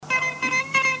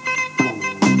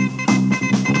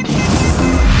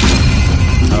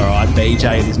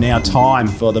BJ. It is now time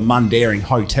for the Mundaring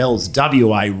Hotels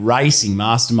WA Racing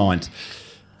Mastermind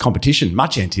competition.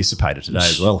 Much anticipated today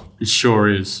as well. It sure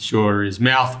is.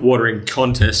 Mouth-watering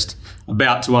contest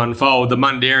about to unfold. The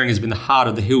Mundaring has been the heart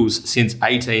of the hills since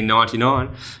 1899,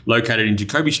 located in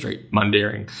Jacoby Street,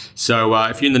 Mundaring. So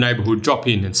if you're in the neighbourhood, drop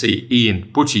in and see Ian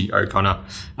Butchie O'Connor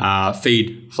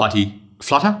feed Flutty.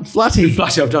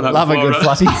 I've done that Love before. a good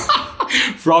Flutty.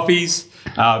 Frothies.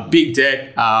 Big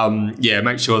deck.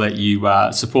 Make sure that you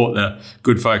support the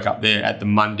good folk up there at the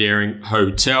Mundaring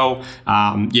Hotel.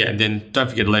 And then don't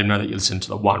forget to let them know that you listen to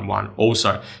the 1-1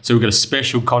 also. So we've got a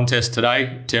special contest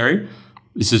today, Terry.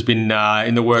 This has been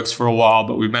in the works for a while,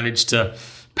 but we've managed to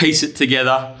piece it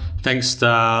together thanks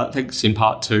in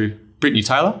part to Brittany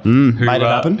Taylor,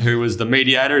 who was the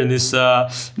mediator in this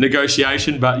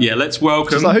negotiation. But yeah, let's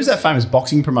welcome. She's like, who's that famous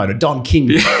boxing promoter? Don King.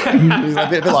 He's a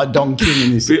bit like Don King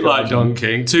in this. Bit like Don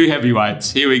King. Two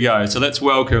heavyweights. Here we go. So let's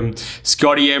welcome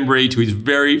Scotty Embry to his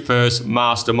very first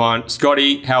mastermind.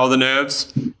 Scotty, how are the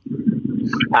nerves?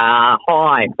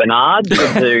 Hi, Bernard.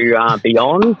 Good to be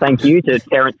on. Thank you to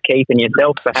Terence Keith and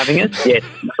yourself for having us. Yes,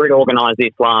 Britt organised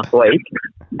this last week,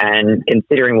 and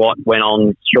considering what went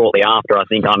on shortly after, I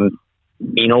think I'm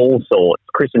in all sorts.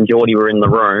 Chris and Geordie were in the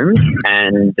room,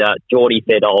 and Geordie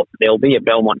said, there'll be a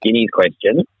Belmont Guineas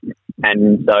question.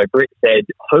 And so Britt said,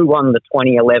 who won the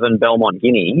 2011 Belmont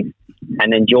Guineas?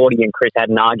 And then Geordie and Chris had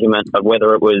an argument of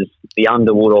whether it was the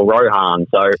Underwood or Rohan.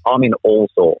 So I'm in all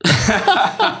sorts.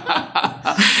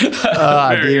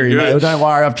 Dearie me. Well, don't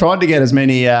worry. I've tried to get as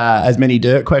many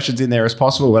dirt questions in there as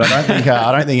possible, but I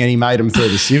don't think any made them through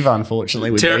the sieve, unfortunately,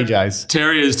 with BJ's.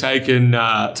 Terry has taken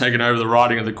over the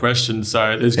writing of the questions,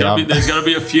 so there's going to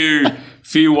be a few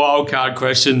wildcard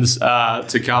questions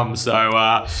to come.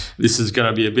 So this is going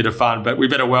to be a bit of fun, but we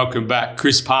better welcome back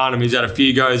Chris Parnham. He's had a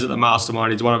few goes at the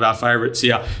Mastermind. He's one of our favourites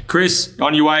here. Chris,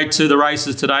 on your way to the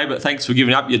races today, but thanks for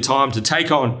giving up your time to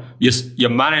take on your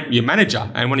manager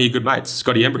and one of your good mates,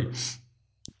 Scotty Embry.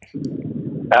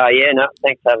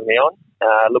 Thanks for having me on.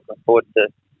 Looking forward to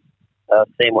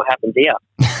seeing what happens here.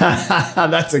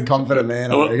 That's a confident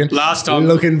man, I reckon. Last time,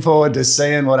 looking forward to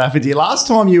seeing what happens here. Last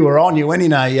time you were on, you went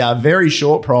in a very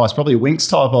short price, probably Winks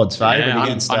type odds favourite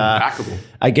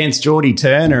against Geordie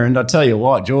Turner. And I tell you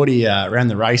what, Geordie ran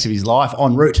the race of his life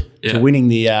en route to winning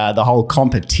the whole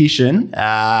competition.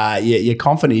 You're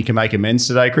confident you can make amends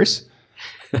today, Chris?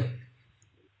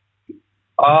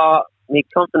 My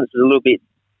confidence is a little bit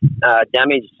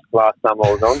damaged last time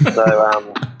I was on,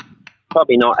 so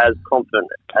probably not as confident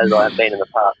as I have been in the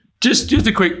past. Just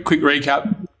a quick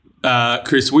recap,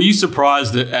 Chris. Were you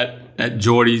surprised at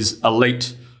Geordie's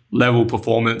elite level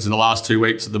performance in the last 2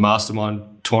 weeks of the Mastermind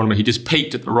tournament? He just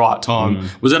peaked at the right time.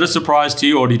 Was that a surprise to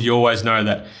you, or did you always know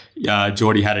that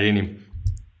Geordie had it in him?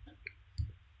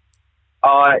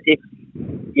 I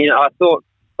thought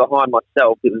behind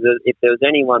myself, if there was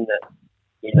anyone that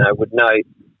would know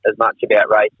as much about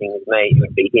racing as me, it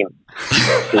would be him,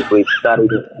 because we've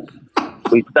studied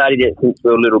it since we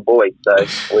were little boys, so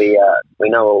we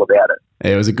know all about it.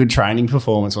 It was a good training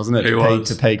performance, wasn't it?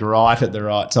 To peak right at the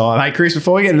right time. Hey, Chris,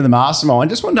 before we get into the Mastermind,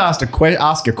 I just wanted to ask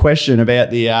a question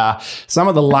about the some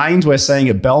of the lanes we're seeing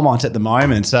at Belmont at the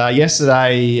moment.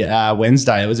 Yesterday,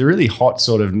 Wednesday, it was a really hot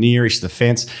sort of nearish the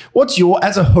fence.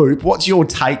 As a hoop, what's your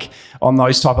take on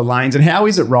those type of lanes, and how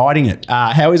is it riding it?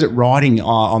 How is it riding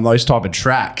on those type of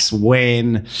tracks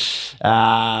when,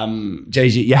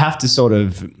 you have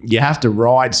to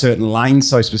ride certain lanes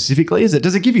so specifically?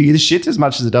 Does it give you the shit as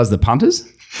much as it does the punters?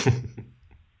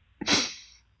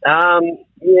 I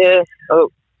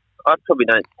probably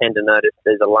don't tend to notice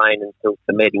there's a lane until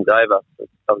the meeting's over. It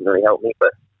doesn't really help me,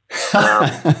 but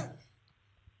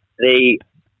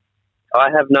I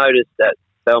have noticed that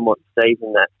Belmont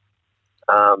season that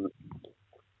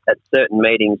at certain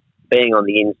meetings, being on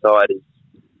the inside is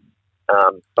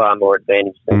far more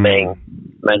advantage than making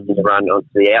the run onto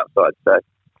the outside. So,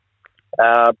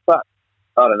 but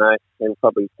I don't know. It'll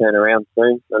probably turn around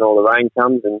soon when all the rain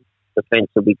comes and the fence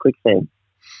will be quicksand.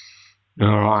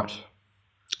 All right.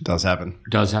 It does happen.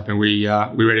 We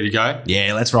ready to go?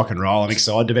 Yeah, let's rock and roll. I'm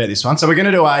excited about this one. So we're going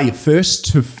to do a first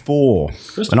to four.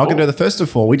 We're not going to do the first to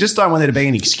four. We just don't want there to be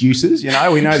any excuses. We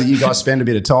know that you guys spend a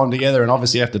bit of time together and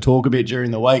obviously have to talk a bit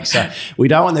during the week. So we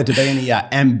don't want there to be any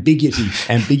ambiguity.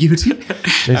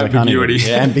 Jeez,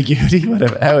 ambiguity,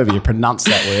 whatever, however you pronounce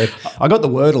that word. I got the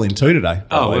Wordle in too today,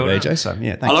 BJ. So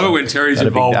yeah, thanks. I love it when Terry's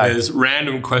involved. There's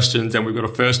random questions and we've got a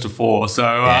first to four. So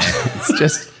it's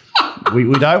just...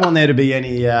 We don't want there to be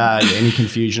any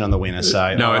confusion on the winner.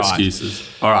 So no excuses.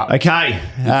 All right. Okay.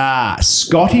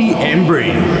 Scotty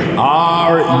Embry,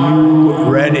 are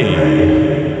you ready?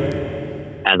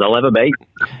 as I'll ever be.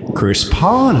 Chris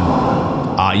Parnham,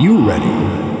 are you ready?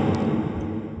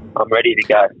 I'm ready to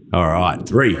go. All right,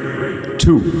 3,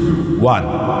 2,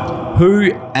 1.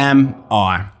 Who am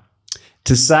I?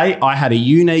 To say I had a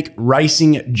unique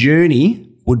racing journey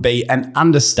would be an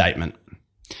understatement.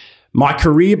 My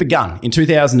career began in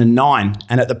 2009,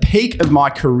 and at the peak of my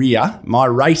career, my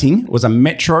rating was a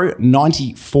Metro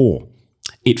 94.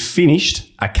 It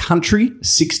finished a Country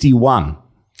 61.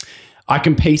 I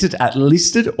competed at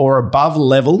listed or above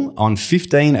level on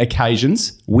 15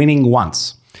 occasions, winning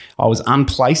once. I was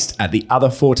unplaced at the other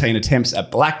 14 attempts at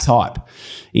black type.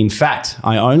 In fact,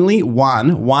 I only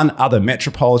won one other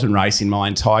metropolitan race in my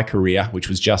entire career, which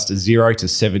was just a 0 to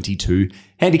 72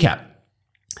 handicap.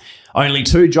 Only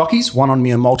 2 jockeys won on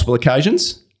me on multiple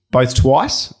occasions, both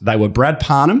twice. They were Brad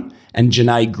Parnham and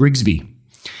Janae Grigsby.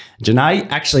 Janae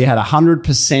actually had a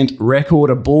 100% record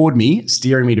aboard me,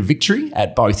 steering me to victory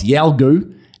at both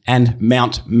Yalgoo and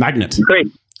Mount Magnet.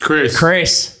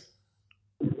 Chris.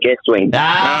 Guest wing.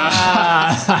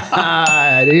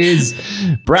 It is.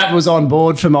 Brad was on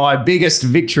board for my biggest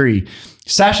victory.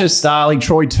 Sasha Starling,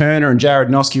 Troy Turner and Jared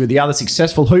Noski were the other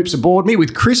successful hoops aboard me,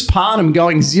 with Chris Parnham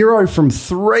going 0 from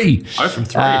 3. 0 from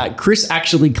 3. Chris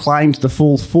actually claimed the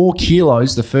full 4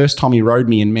 kilos the first time he rode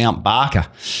me in Mount Barker.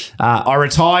 I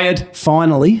retired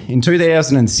finally in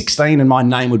 2016, and my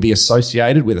name would be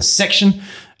associated with a section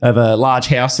of a large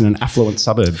house in an affluent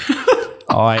suburb.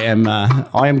 I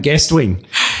am guest wing.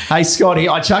 Hey, Scotty,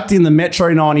 I chucked in the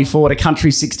Metro 94 to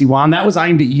Country 61. That was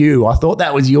aimed at you. I thought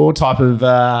that was your type of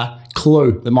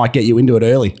clue that might get you into it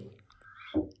early.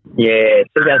 Yeah,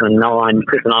 2009,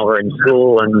 Chris and I were in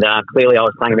school, and clearly I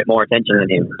was paying a bit more attention than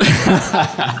him.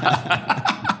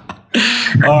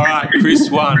 All right, Chris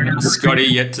won. Scotty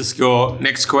yet to score.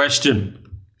 Next question.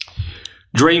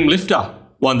 Dream Lifter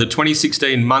won the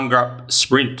 2016 Mungup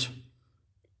Sprint.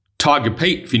 Tiger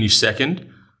Pete finished second.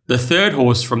 The third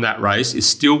horse from that race is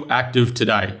still active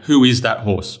today. Who is that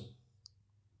horse?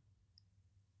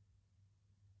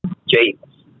 Gee.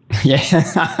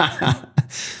 Yeah.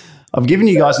 I've given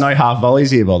you guys no half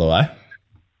volleys here, by the way.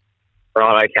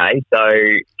 Right, okay. So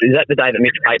is that the day that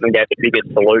Mitch Capeman gave the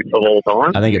biggest salute of all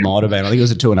time? I think it might have been. I think it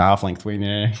was a 2.5 length win,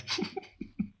 yeah. I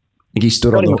think he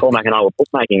stood on the... McCormack and I were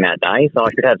bookmaking that day, so I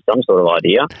should have some sort of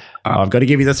idea. I've got to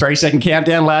give you the 3-second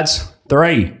countdown, lads.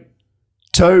 3,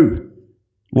 2,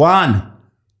 1.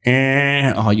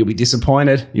 You'll be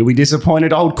disappointed. You'll be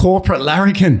disappointed. Old Corporate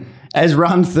Larrikin has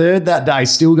run third that day,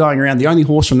 still going around. The only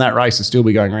horse from that race will still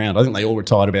be going around. I think they all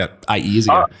retired about 8 years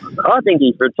ago. I think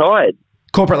he's retired.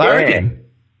 Corporate Larrikin?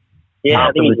 Yeah,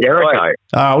 I think he's Jericho.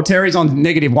 Well, Terry's on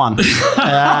 -1.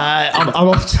 I'm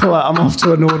off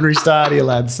to an ordinary start here,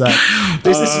 lads. So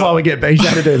this is why we get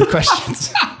BJ to do the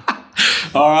questions.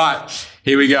 All right,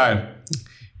 here we go.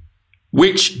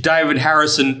 Which David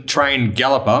Harrison trained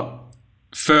galloper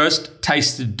first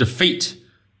tasted defeat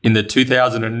in the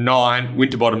 2009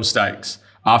 Winterbottom Stakes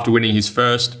after winning his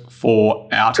first 4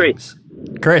 outings?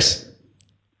 Chris.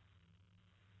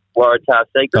 Waratah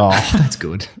Secret. Oh, that's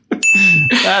good.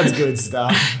 That's good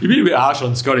stuff. You've been a bit harsh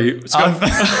on Scotty.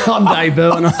 On debut,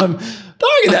 and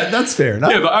that's fair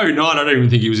enough. Yeah, but 09, I don't even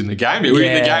think he was in the game. Were you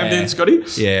in the game then, Scotty?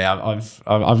 Yeah,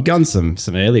 I've gone some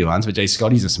early ones, but geez,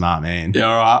 Scotty's a smart man. Yeah,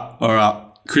 all right.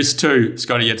 Chris 2,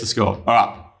 Scotty yet to score. All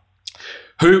right.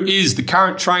 Who is the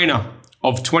current trainer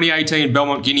of 2018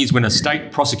 Belmont Guineas winner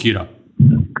State Prosecutor?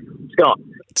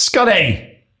 Scotty.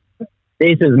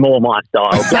 This is more my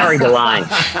style. Gary Delane.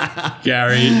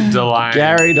 Gary Delane.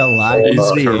 Gary Delane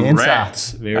is the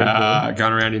answer. Very good.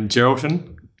 Going around in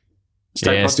Geraldton.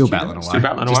 Still battling away.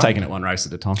 Just taking it one race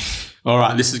at a time. All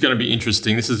right, this is going to be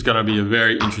interesting. This is going to be a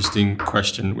very interesting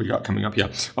question we got coming up here.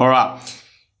 All right.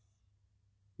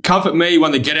 Comfort Me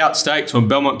won the Get Out Stakes on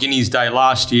Belmont Guineas Day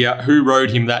last year. Who rode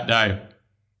him that day?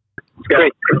 Scotty.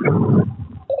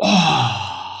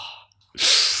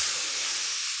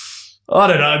 I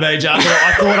don't know, BJ. I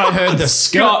thought I heard the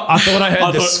skirt. I thought I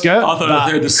heard the skirt. I thought I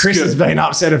heard the skirt. Chris has been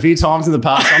upset a few times in the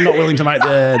past. I'm not willing to make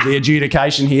the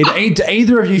adjudication here. Do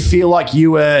either of you feel like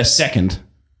you were second?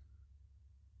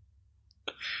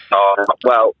 I don't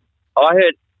know.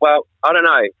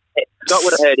 Scott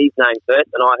would have heard his name first,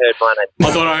 and I heard my name.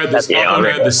 I thought I heard the.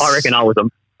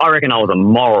 I reckon I was a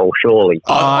moral, surely.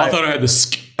 I thought I heard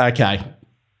the. Okay.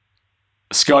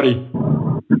 Scotty.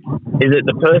 Is it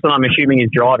the person I'm assuming is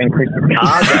driving Chris's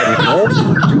car?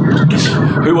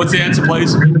 What's the answer,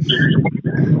 please?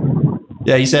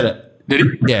 Yeah, he said it. Did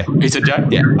he? Yeah. He said Jack?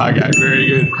 Yeah. Okay, very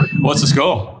good. What's the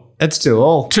score? It's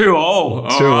 2-2.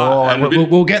 2-2.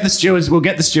 We'll get the stewards. We'll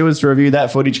get the stewards to review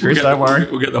that footage, Chris. Don't worry.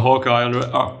 We'll get the Hawkeye under it.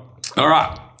 Oh. All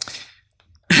right.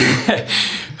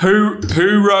 Who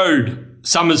rode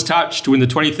Summers Touch to win the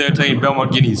 2013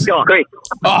 Belmont Guineas? Jockey.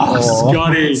 Oh,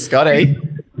 Scotty. Scotty.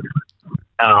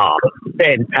 Oh,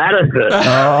 Ben Patterson.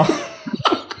 Oh.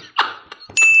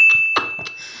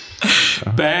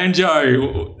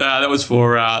 Banjo. That was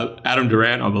for Adam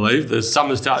Durant, I believe. The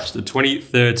Summers Touch, the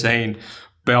 2013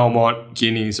 Belmont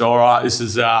Guineas. All right, this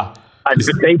is...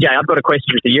 DJ, I've got a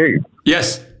question for you.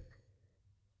 Yes.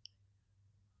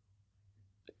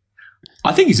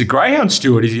 I think he's a greyhound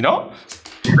steward, is he not?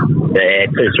 Yeah,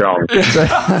 too strong.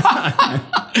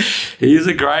 He is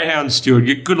a greyhound steward.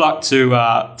 Good luck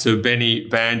to Benny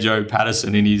Banjo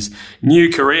Patterson in his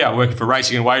new career working for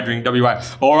Racing and Wagering WA.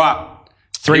 All right.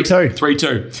 3-2.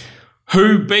 3-2.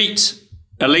 Who beat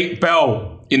Elite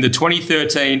Bell in the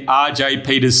 2013 RJ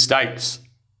Peters Stakes?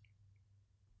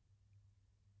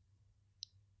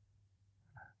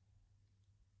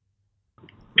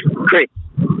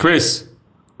 Chris.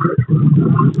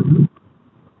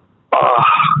 Oh,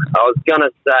 I was going to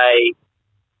say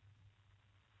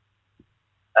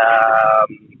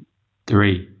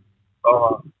 3,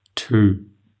 2.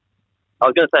 I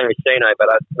was going to say Machino, but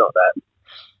that's not that.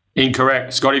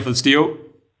 Incorrect. Scotty for the steal.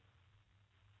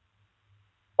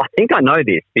 I think I know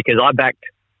this because I backed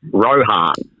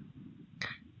Rohan,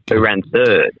 who ran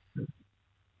third.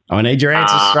 I need your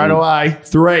answers straight away.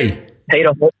 3.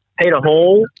 Peter Hall.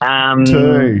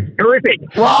 2. Terrific.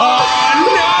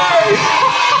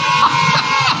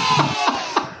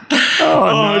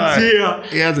 Oh, no. Dear.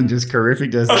 He hasn't just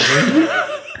terrific, does he?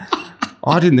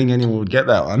 I didn't think anyone would get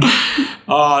that one.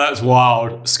 Oh, that's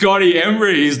wild. Scotty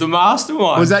Embry is the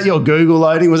mastermind. Was that your Google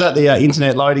loading? Was that the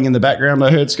internet loading in the background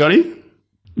I heard, Scotty?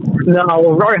 No,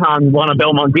 well, Rohan won a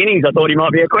Belmont Guineas. I thought he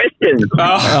might be a question.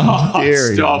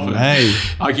 Deary stop it. Mate.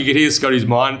 You could hear Scotty's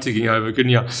mind ticking over,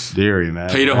 couldn't you? Deary, man.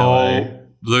 Peter Hall,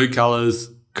 blue colours,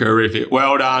 terrific.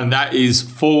 Well done. That is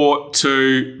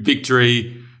 4-2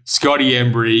 victory. Scotty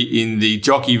Embry in the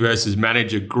Jockey versus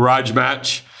Manager grudge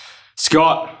match.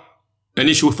 Scott,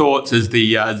 initial thoughts as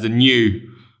the new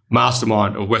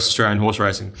mastermind of West Australian horse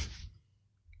racing?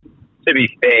 To be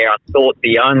fair, I thought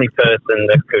the only person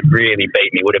that could really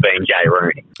beat me would have been Jay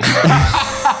Rooney.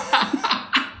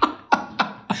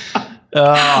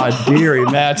 Oh, dearie,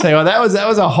 man! I tell you what, that was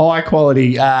a high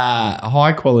quality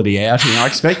outing. I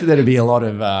expected there to be a lot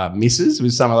of misses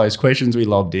with some of those questions we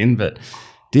lobbed in, but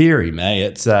dearie me,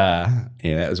 it's that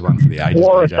was one for the ages.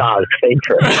 Waratah's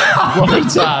secret.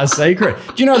 Waratah's secret.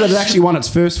 Do you know that it actually won its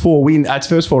first 4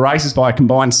 races by a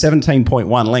combined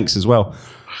 17.1 lengths as well?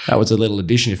 That was a little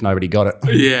addition if nobody got it.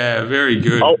 Yeah, very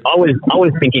good. I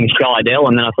was thinking Shydell,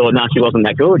 and then I thought, no, she wasn't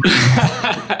that good.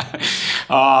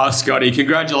 Oh, Scotty,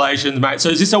 congratulations, mate. So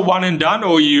is this a one and done,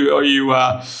 or are you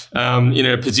in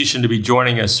a position to be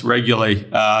joining us regularly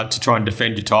to try and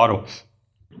defend your title?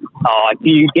 Oh,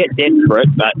 you get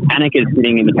desperate, but Annika's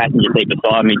sitting in the passenger seat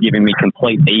beside me giving me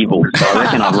complete evil, so I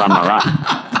reckon I'd run her up.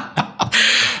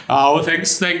 Oh, well,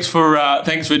 thanks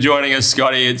for joining us,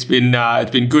 Scotty. It's been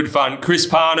good fun. Chris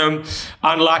Parnham,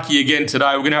 unlucky again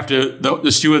today. We're gonna have to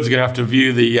the stewards are gonna have to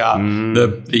view the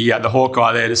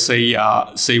Hawkeye there to see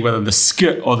whether the sk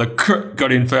or the k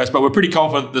got in first. But we're pretty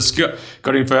confident the sk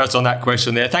got in first on that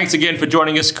question there. Thanks again for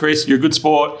joining us, Chris. You're a good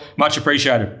sport. Much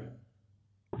appreciated.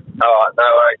 All right, no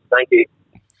worries. Thank you.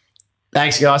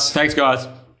 Thanks, guys. Thanks, guys.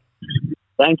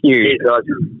 Thank you. Cheers, guys.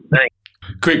 Thanks.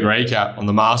 Quick recap on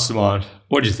the mastermind.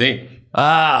 What did you think?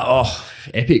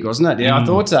 Epic, wasn't it? Yeah, I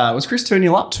thought was Chris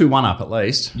 2-0 up, 2-1 up at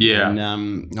least. Yeah.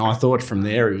 And I thought from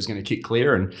there he was going to kick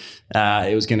clear and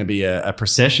it was going to be a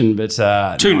procession, but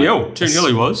 2-0. 2-0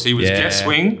 he was. He was Jet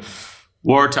Swing,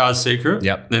 Waratah's Secret.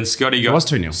 Yep. Then Scotty got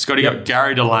 2-0. Scotty got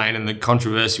Gary Delane and the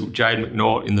controversial Jade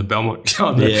McNaught in the Belmont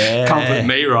on the Comfort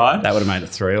Me ride. That would have made it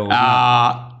 3-all.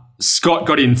 Scott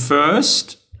got in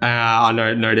first. I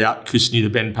know, no doubt Chris knew the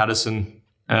Ben Patterson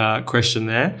question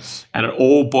there, and it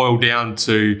all boiled down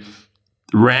to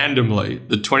randomly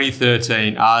the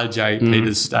 2013 RJ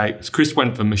Peters Stakes. Chris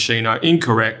went for Machino.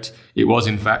 Incorrect. It was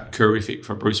in fact Terrific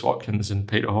for Bruce Watkins and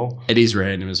Peter Hall. It is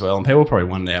random as well, and people probably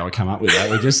wonder how I come up with that.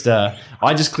 We just,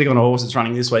 I just click on a horse that's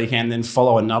running this weekend, then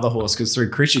follow another horse because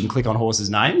through Chris you can click on horse's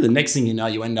name. The next thing you know,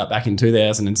 you end up back in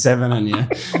 2007, and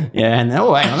and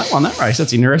oh, hang on, that won that race.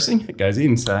 That's interesting. It goes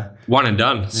in. So one and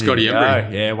done. Scotty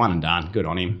Embry. Yeah, one and done. Good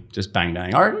on him. Just bang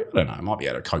dang. I don't know. I might be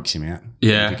able to coax him out.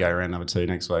 Yeah, to go around number 2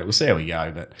 next week. We'll see how we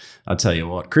go, but I'll tell you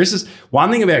what, Chris is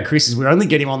one thing about Chris is we only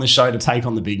get him on the show to take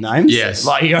on the big names. Yes,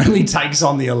 like he only takes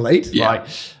on the elite. Yeah.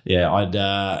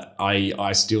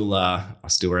 I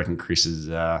still reckon Chris is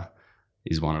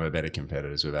is one of our better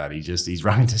competitors with that. He's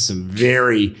run into some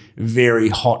very, very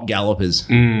hot gallopers.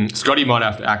 Scotty might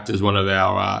have to act as one of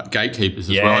our gatekeepers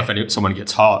as well if someone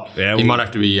gets hot. Yeah, he might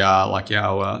have to be like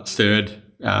our third.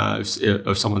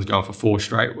 If someone's going for 4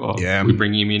 straight, we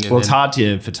bring him in. Well, it's hard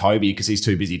for Toby because he's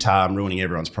too busy ruining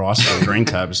everyone's price for the green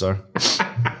tab. So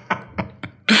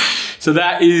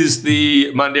that is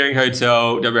the Mundaring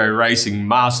Hotel WA Racing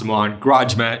Mastermind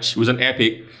grudge match. It was an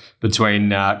epic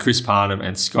between Chris Parnham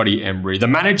and Scotty Embry. The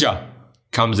manager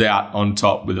comes out on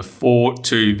top with a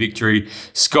 4-2 victory.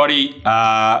 Scotty,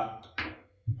 I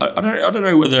don't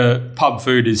know whether pub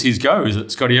food is his go. Is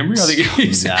it Scotty Embry? I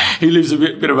think he lives a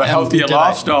bit of a healthier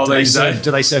lifestyle these days. Do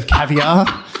they serve caviar?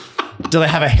 Do they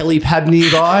have a helipad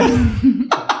nearby?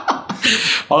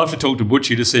 I'll have to talk to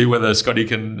Butchie to see whether Scotty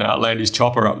can land his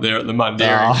chopper up there at the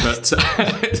Mundaring.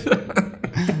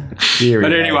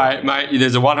 But anyway, mate,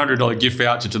 there's a $100 gift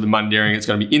voucher to the Mundaring. It's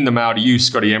going to be in the mail to you,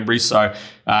 Scotty Embry. So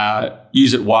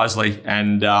use it wisely.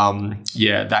 And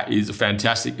that is a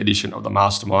fantastic edition of the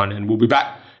Mastermind. And we'll be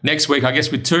back next week, I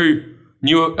guess, with 2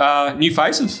 new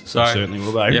faces. So certainly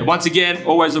will be. Yeah, once again,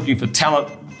 always looking for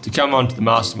talent to come on to the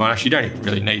Mastermind. Actually, you don't even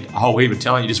really need a whole heap of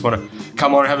talent. You just want to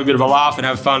come on and have a bit of a laugh and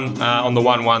have fun on the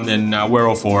 1-1, then we're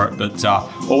all for it. But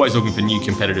always looking for new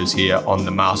competitors here on the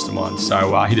Mastermind.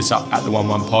 So hit us up at the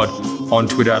 11pod on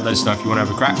Twitter. Let us know if you want to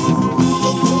have a crack.